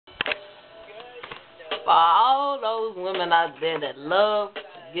For all those women out there that love to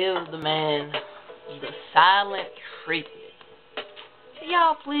give the man the silent treatment, can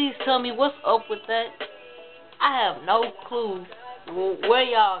y'all please tell me what's up with that? I have no clue where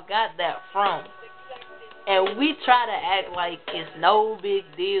y'all got that from. And we try to act like it's no big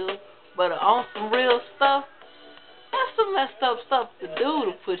deal, but on some real stuff, that's some messed up stuff to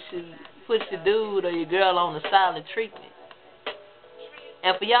do to put your dude or your girl on the silent treatment.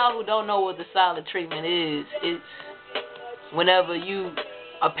 And for y'all who don't know what the silent treatment is, it's whenever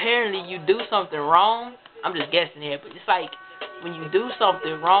apparently you do something wrong. I'm just guessing here, but it's like when you do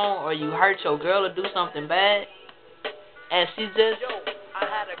something wrong or you hurt your girl or do something bad, and she's just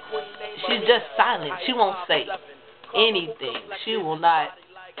silent. She won't say anything. She will not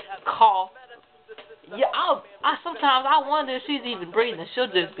cough. Yeah, sometimes I wonder if she's even breathing. She'll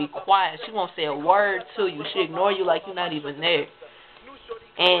just be quiet. She won't say a word to you. She ignore you like you're not even there.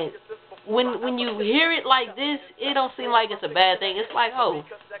 And when you hear it like this, it don't seem like it's a bad thing. It's like, oh,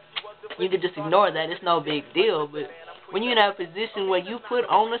 you can just ignore that. It's no big deal. But when you're in a position where you put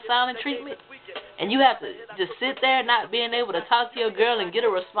on the silent treatment and you have to just sit there not being able to talk to your girl and get a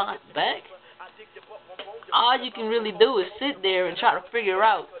response back, all you can really do is sit there and try to figure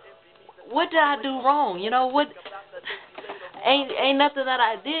out, what did I do wrong? You know, what ain't nothing that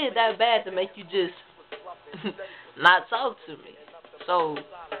I did that bad to make you just not talk to me. So,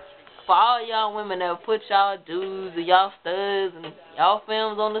 for all y'all women that put y'all dudes and y'all studs and y'all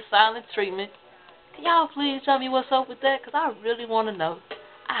films on the silent treatment, can y'all please tell me what's up with that? Because I really want to know.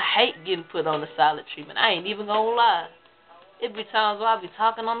 I hate getting put on the silent treatment. I ain't even going to lie. It be times where I be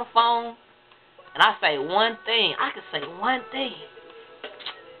talking on the phone, and I say one thing. I can say one thing,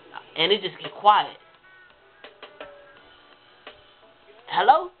 and it just get quiet.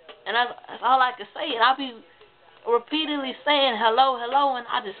 Hello? And that's all I can say. And I be repeatedly saying hello, hello, and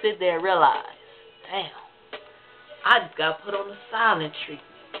I just sit there and realize, damn, I just got put on the silent treatment.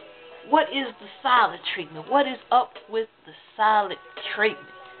 What is the silent treatment? What is up with the silent treatment?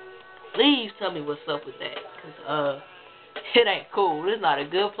 Please tell me what's up with that, because it ain't cool. It's not a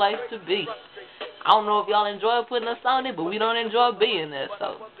good place to be. I don't know if y'all enjoy putting us on it, but we don't enjoy being there,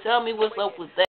 so tell me what's up with that.